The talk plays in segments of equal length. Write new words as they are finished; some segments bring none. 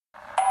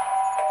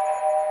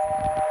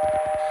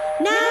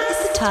Now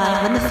is the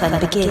time when the fun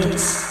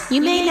begins. You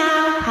may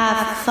now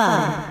have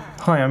fun.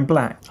 Hi, I'm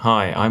Black.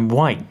 Hi, I'm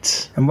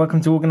White. And welcome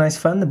to Organised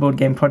Fun, the board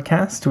game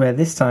podcast, where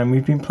this time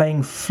we've been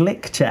playing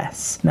Flick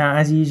Chess. Now,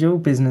 as usual,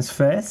 business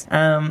first.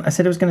 I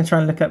said I was going to try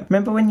and look up...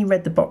 Remember when you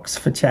read the box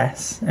for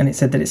chess and it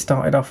said that it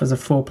started off as a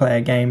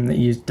 4-player game that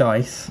used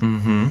dice?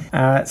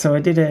 Mm-hmm. So I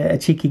did a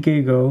cheeky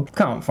Google.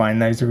 Can't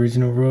find those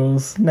original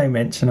rules. No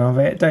mention of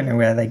it. Don't know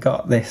where they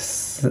got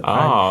this.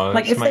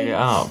 Just made it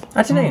up.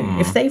 I don't know.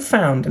 If they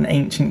found an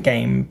ancient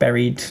game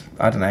buried,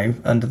 I don't know,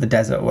 under the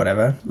desert or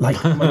whatever,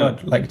 like, oh my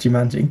God, like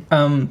Jumanji,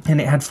 and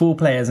it had 4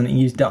 players and it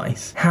used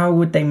dice, how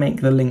would they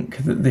make the link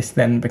that this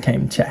then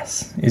became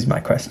chess, is my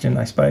question,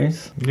 I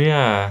suppose.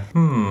 Yeah.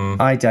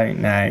 I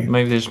don't know.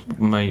 Maybe they just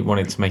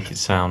wanted to make it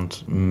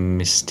sound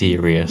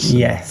mysterious.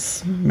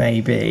 Yes,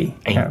 maybe.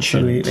 Ancient.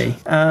 Absolutely.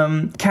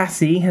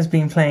 Cassie has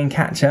been playing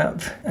catch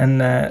up and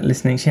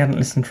listening. She hadn't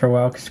listened for a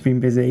while because she's been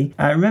busy.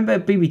 Remember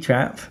Booby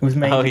Trap was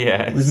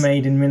made was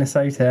made in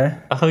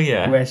Minnesota. Oh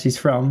yeah. Where she's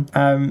from.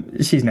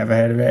 She's never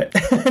heard of it.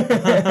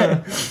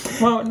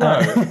 Well, no.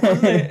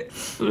 Wasn't it?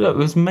 It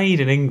was made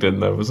in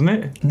England though, wasn't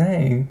it?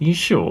 No. You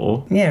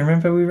sure? Yeah,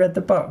 remember we read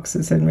the box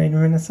that said made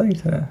in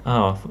Minnesota.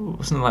 Oh,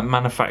 wasn't it like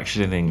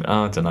manufactured in England?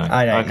 Oh, I don't know.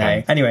 I don't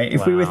know. Anyway,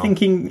 if we were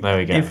thinking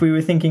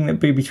that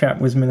Booby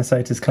Trap was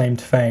Minnesota's claim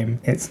to fame,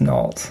 it's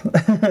not.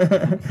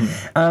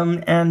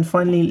 And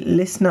finally,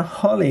 listener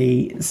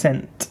Holly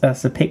sent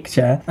us a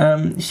picture.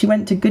 She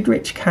went to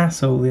Goodrich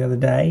Castle the other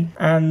day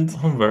and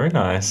very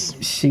nice.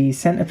 She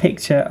sent a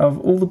picture of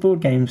all the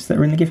board games that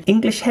are in the gift.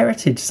 English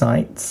heritage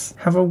sites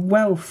have a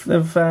wealth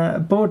of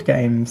board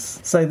games.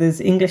 So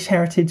there's English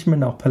Heritage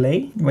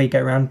Monopoly, where you go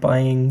around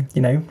buying,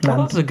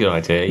 that's a good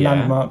idea, yeah.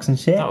 Landmarks and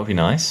shit. That would be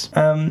nice.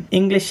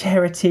 English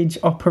Heritage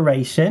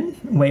Operation,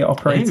 where you're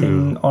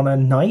operating on a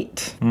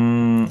knight.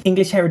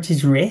 English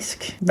Heritage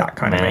Risk, that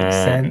kind of makes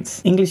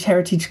sense. English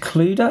Heritage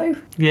Cluedo.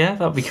 Yeah,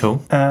 that'd be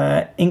cool.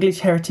 English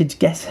Heritage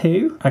Guess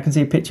Who. I can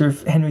see a picture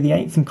of Henry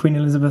VIII and Queen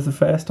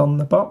Elizabeth I on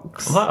the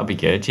box. Well, that'd be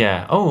good,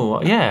 yeah.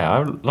 Oh, yeah,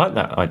 I like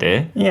that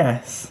idea.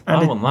 Yes. And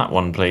I want that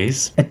one,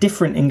 please. A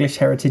different English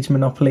Heritage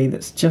Monopoly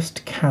that's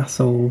just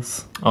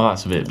castles. Oh,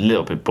 that's a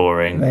little bit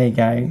boring. There you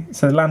go.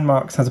 So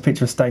Landmarks has a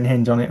picture of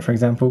Stonehenge on it, for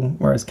example,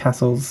 whereas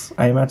Castles,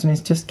 I imagine,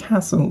 is just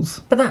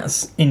castles. But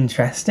that's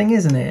interesting,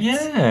 isn't it?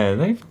 Yeah,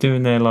 they're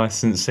doing their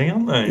licensing,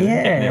 aren't they?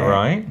 Yeah, getting it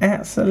right.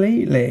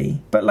 Absolutely.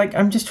 But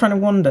I'm just trying to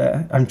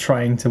wonder. I'm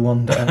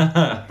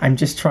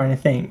just trying to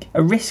think.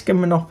 A Risk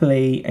and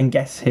Monopoly and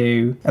Guess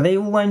Who, are they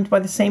all owned by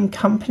the same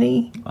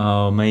company?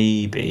 Oh,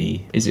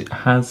 maybe. Is it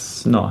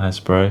not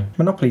Hasbro?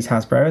 Monopoly's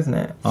Hasbro, isn't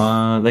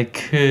it? They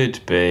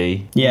could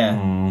be.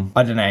 Yeah.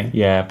 I don't know.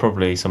 Yeah,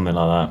 probably something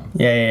like that.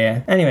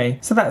 Yeah. Anyway,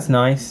 so that's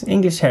nice.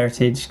 English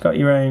Heritage, got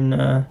your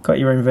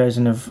own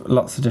version of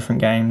lots of different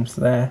games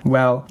there.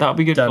 Well, that would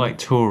be good done. for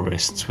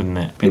tourists, wouldn't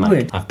it? It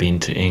would. I've been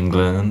to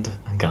England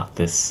and got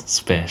this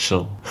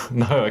special.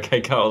 No,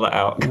 okay, cut all that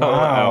out. Cut all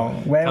that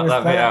out. Cut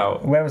that bit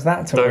out. Where was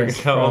that tourist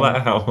Don't cut all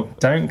that out.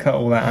 Don't cut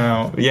all that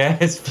out.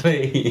 Yes,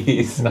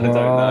 please. I don't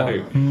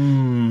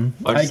know.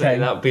 I'd just say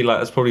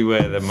that's probably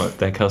where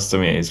their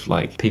custom is.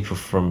 People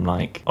from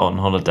on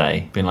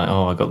holiday being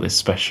oh, I got this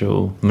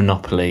special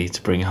Monopoly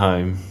to bring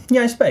home.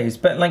 Yeah, I suppose.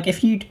 But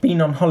if you'd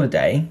been on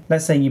holiday,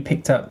 let's say you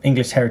picked up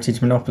English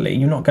Heritage Monopoly,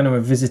 you're not going to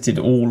have visited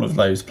all of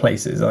those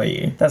places, are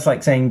you? That's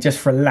like saying, just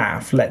for a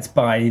laugh, let's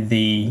buy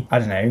the, I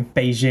don't know,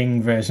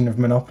 Beijing version of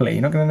Monopoly.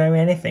 You're not going to know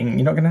anything.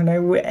 You're not going to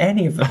know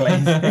any of the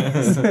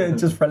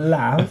places. Just for a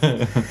laugh.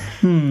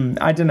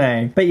 I don't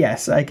know. But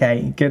yes,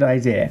 okay, good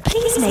idea.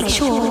 Please make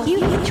sure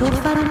you hit your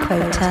fun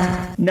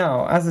quota.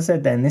 Now, as I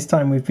said then, this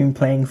time we've been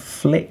playing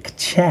Flick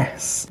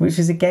Chess, which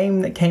is a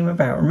game that came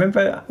about.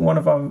 Remember one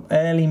of our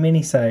early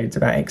minisodes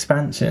about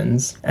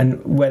expansions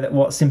and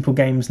what simple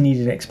games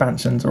needed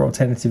expansions or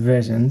alternative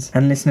versions?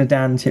 And listener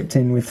Dan chipped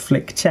in with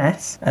Flick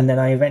Chess, and then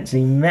I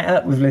eventually met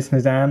up with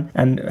listener Dan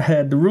and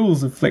heard the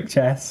rules of Flick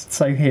Chess.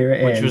 So here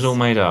it is. Which was all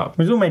made up. It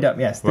was all made up,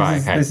 yes.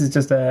 This is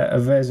just a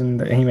version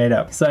that he made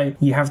up. So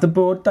you have the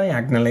board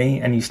diagonally,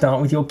 and you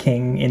start with your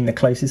king in the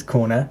closest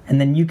corner,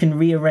 and then you can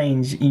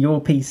rearrange your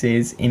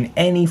pieces in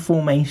any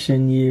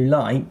formation you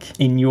like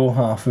in your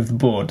half of the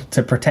board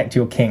to protect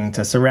your king,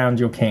 to surround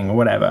your king or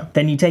whatever.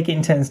 Then you take it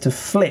in turns to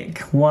flick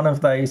one of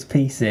those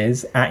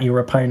pieces at your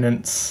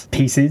opponent's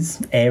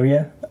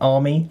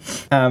army,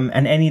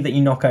 and any that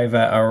you knock over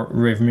are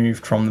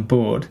removed from the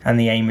board, and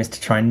the aim is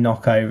to try and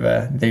knock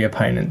over the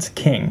opponent's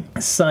king.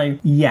 So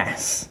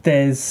yes,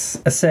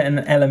 there's a certain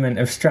element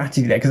of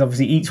strategy there, because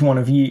obviously each one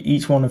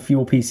of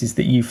your pieces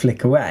that you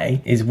flick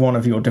away is one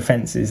of your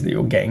defenses that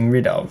you're getting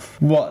rid of.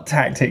 What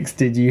tactics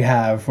did you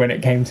have when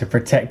it came to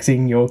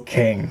protecting your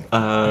king?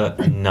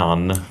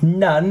 None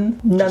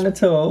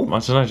At all. I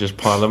don't know, just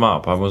pile them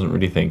up. I wasn't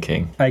really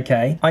thinking.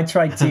 Okay, I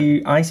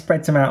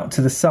spread them out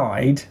to the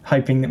side,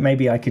 hoping that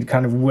maybe I could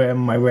kind of worm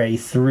my way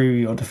through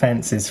your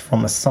defences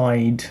from a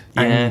side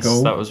angle.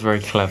 Yes, that was very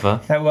clever.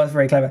 That was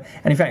very clever.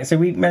 And in fact, so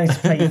we managed to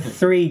play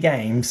 3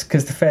 games,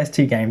 because the first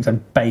 2 games I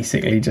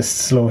basically just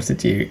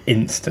slaughtered you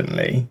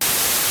instantly.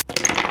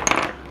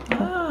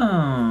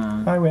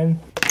 I win.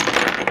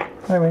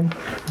 I win.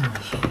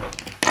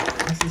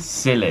 This is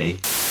silly.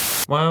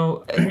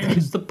 Well,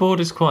 because the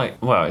board is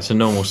it's a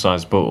normal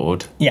sized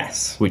board.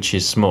 Yes. Which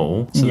is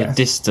small, so Yes. the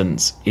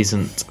distance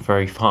isn't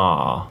very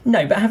far.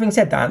 No, but having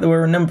said that, there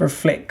were a number of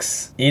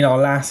flicks in our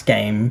last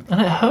game.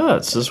 And it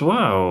hurts as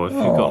well if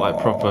you've got like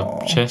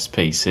proper chess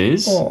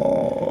pieces.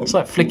 It's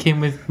like flicking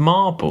with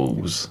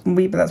marbles.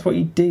 But that's what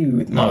you do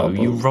with marbles.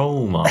 No, you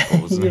roll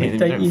marbles and hit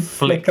them. Don't you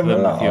flick them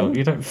along?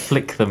 You don't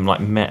flick them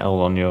like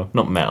metal on your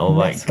Metal?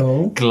 like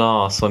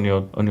glass on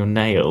your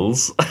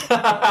nails.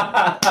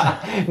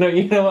 No,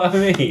 you know what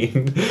I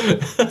mean.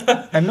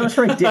 I'm not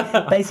sure I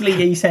did. Basically,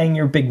 are you saying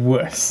you're a big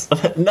wuss?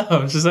 No,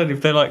 I'm just saying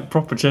if they're like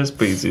proper chess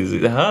pieces,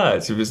 it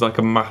hurts if it's like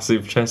a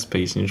massive chess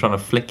piece and you're trying to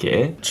flick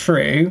it.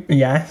 True,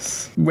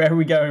 yes. Where are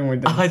we going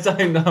with this? I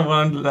don't know.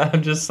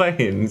 I'm just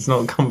saying it's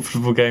not a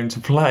comfortable game to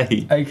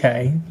play.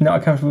 Okay,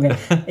 not a comfortable game.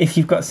 If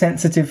you've got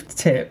sensitive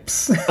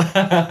tips,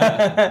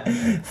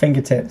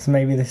 fingertips,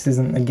 maybe this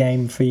isn't the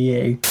game for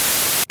you.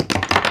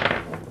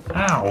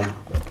 Ow.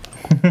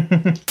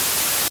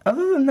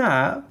 Other than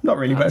that, not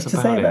really much to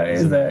say about it,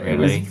 is there? Really? It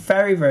was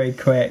very, very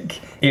quick.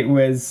 It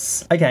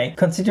was... Okay,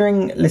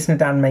 considering listener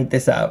Dan made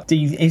this up,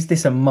 is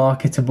this a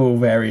marketable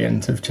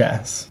variant of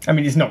chess? I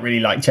mean, it's not really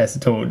like chess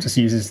at all. It just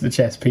uses the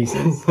chess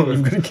pieces.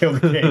 You've got to kill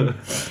the king.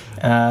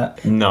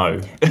 No.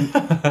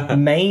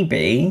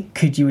 Maybe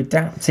could you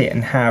adapt it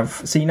and have...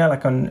 So,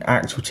 like on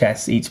actual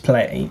chess, each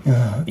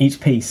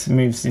piece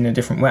moves in a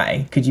different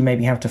way. Could you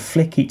maybe have to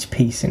flick each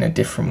piece in a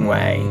different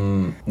way?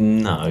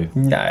 No.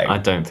 No. I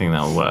don't think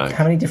that'll work.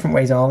 How many different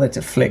ways are there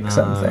to flick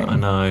something? I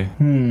know.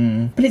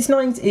 But it's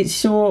nice. It's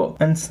short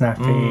and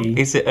snappy.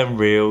 Is it a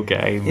real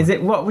game? Is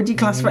it? What would you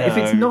classify? If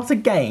it's not a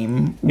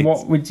game,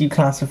 what would you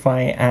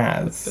classify it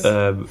as?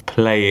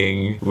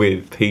 Playing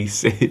with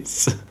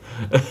pieces.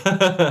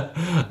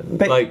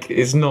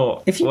 It's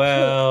not. If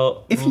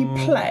you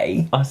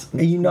play, are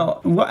you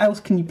not? What else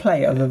can you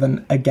play other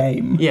than a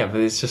game? Yeah,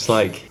 but it's just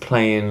like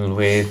playing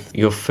with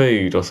your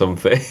food or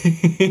something.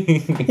 Yeah,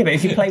 but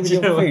if you play with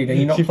your food, are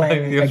you not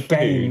playing a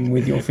game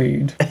with your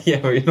food? Yeah,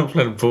 but you're not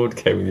playing a board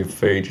game with your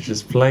food. You're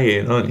just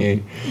playing, aren't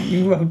you?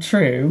 Well,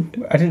 true.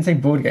 I didn't say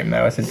board game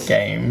though. I said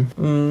game.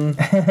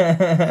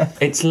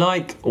 It's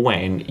like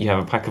when you have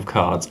a pack of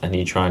cards and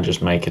you try and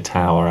just make a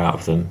tower out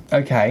of them.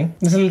 Okay,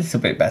 it's a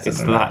little bit better.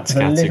 It's that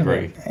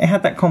category. It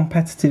had that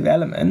competitive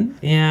element.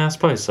 Yeah, I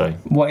suppose so.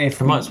 What if?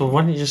 Might as well.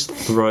 Why don't you just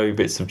throw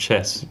bits of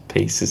chess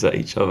pieces at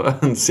each other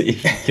and see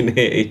if you can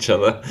hit each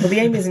other? Well, the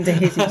aim isn't to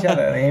hit each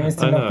other. The aim is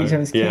to knock each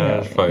other's king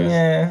out. I suppose.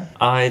 Yeah.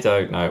 I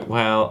don't know.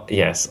 Well,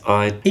 yes,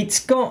 It's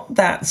got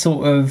that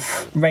sort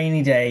of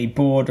rainy day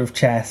board of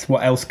chess.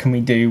 What else can we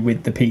do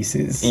with the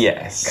pieces?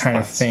 Yes. Kind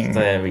of thing.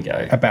 There we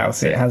go.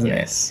 About it, hasn't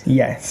it?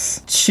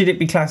 Yes. Should it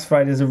be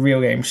classified as a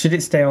real game? Should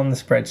it stay on the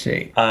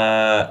spreadsheet?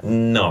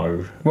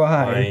 No.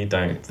 Why? I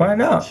don't think Why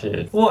not? it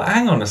should. Well,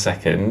 hang on a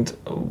second.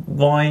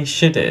 Why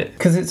should it?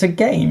 Because it's a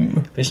game.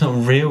 But it's not a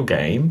real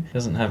game. It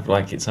doesn't have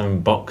like its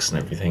own box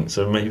and everything,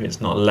 so maybe it's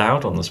not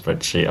allowed on the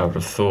spreadsheet, I would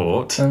have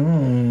thought. I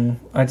don't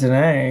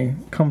know.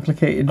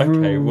 Complicated rules.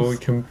 Okay, well, we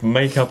can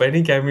make up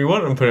any game we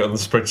want and put it on the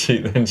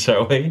spreadsheet then,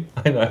 shall we?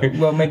 I know.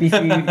 Well, maybe if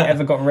you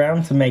ever got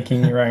round to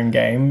making your own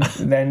game,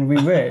 then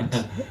we would.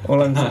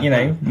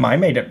 My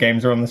made-up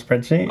games are on the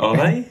spreadsheet. Are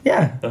they?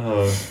 Yeah.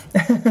 Oh.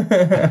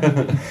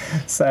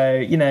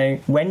 So,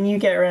 when you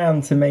get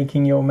around to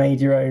making your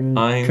made-your-own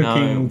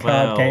cooking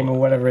card game or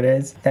whatever it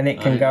is, then it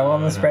can go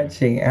on the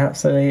spreadsheet.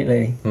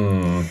 Absolutely.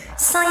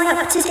 Sign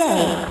up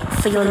today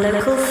for your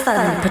local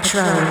fun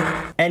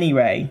patrol.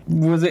 Anyway,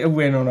 was it a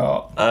win or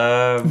not?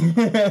 I'm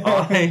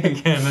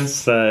gonna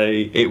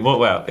say it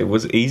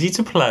was easy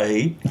to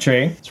play.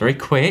 True. It's very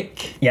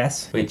quick.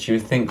 Yes. Which you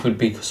would think would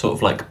be sort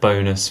of like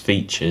bonus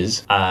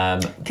features.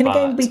 Can a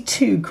game be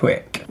too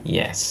quick?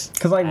 Yes.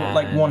 Because I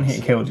one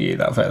hit killed you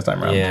that first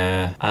time round.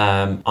 Yeah.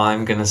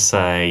 I'm gonna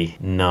say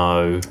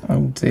no.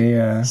 Oh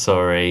dear.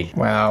 Sorry.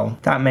 Wow.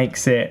 That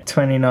makes it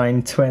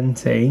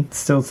 29-20.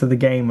 Still to the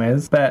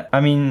gamers. But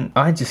I mean,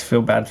 I just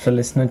feel bad for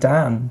listener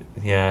Dan.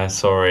 Yeah,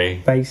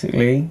 sorry.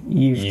 Basically,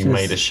 you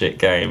made a shit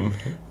game.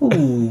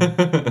 Ooh.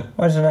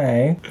 I don't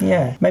know.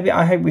 Yeah. Maybe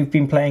I hope we've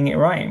been playing it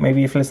right.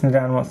 Maybe if listener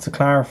Dan wants to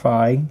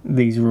clarify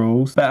these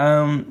rules. But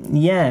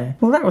yeah.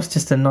 Well, that was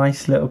just a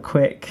nice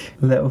quick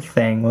little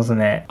thing,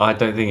 wasn't it? I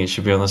don't think it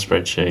should be on the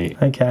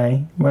spreadsheet.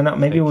 Okay. Why not?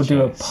 Maybe we'll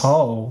do a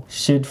poll.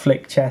 Should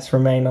Flick Chess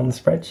remain on the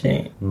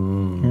spreadsheet?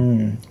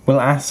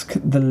 We'll ask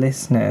the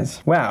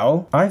listeners.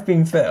 Well, I've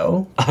been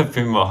Phil. I've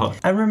been Mark.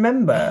 And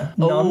remember,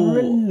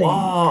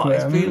 non-relinquum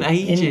it's been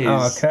ages. in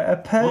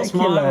Arca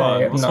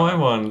Aperculo. What's my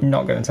one?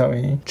 Not going to tell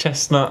you.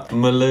 Chestnut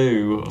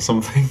Maloo or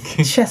something.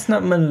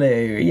 Chestnut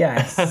Maloo,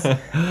 yes.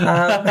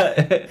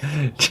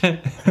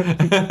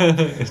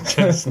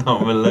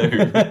 Chestnut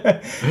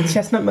Maloo.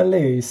 Chestnut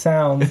Maloo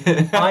sounds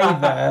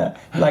either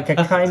like a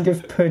kind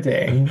of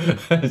pudding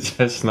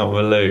Chestnut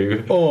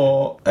Maloo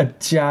or a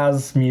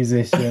jazz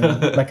musician,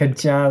 like a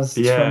jazz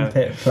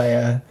trumpet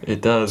player.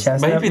 It does.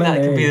 Chestnut Maybe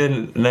that could Maloo.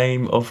 be the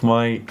name of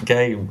my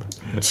game.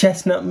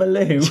 Chestnut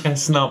Maloo.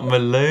 Chestnut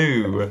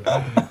Maloo.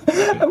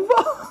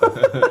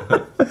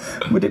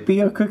 Would it be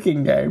a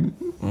cooking game?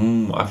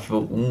 I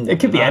thought it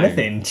could be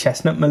anything.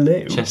 Chestnut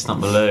Maloo. Chestnut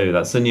Maloo.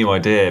 That's a new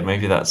idea.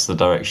 Maybe that's the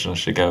direction I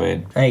should go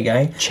in. There you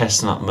go.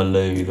 Chestnut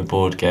Maloo, the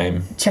board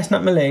game.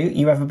 Chestnut Maloo.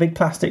 You have a big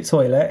plastic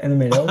toilet in the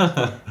middle,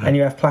 and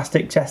you have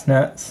plastic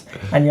chestnuts,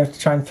 and you have to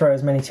try and throw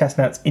as many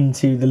chestnuts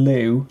into the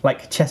loo,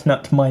 like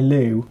Chestnut My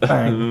Loo.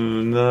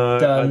 Bang. No,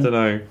 done. I don't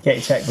know. Get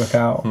your checkbook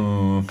out.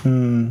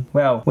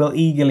 Well, we'll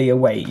eagerly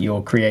await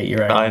your create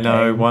your own. I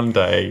know. game. One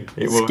day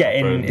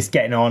It's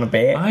getting on a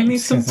bit. I need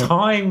some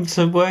time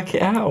to work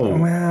it out.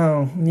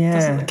 Well,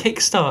 yeah.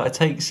 Kickstarter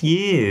takes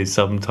years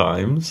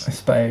sometimes. I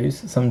suppose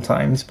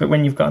sometimes, but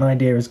when you've got an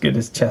idea as good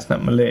as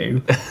Chestnut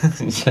Maloo,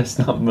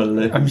 Chestnut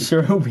Maloo, I'm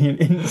sure it'll be an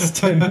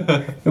instant.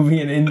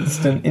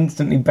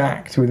 Instantly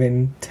backed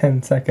within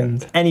 10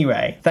 seconds.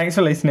 Anyway, thanks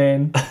for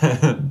listening.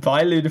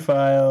 Bye,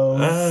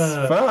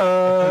 Ludophiles.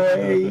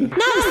 Bye.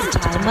 Now's the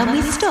time when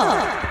we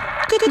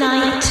stop. Good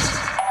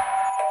night.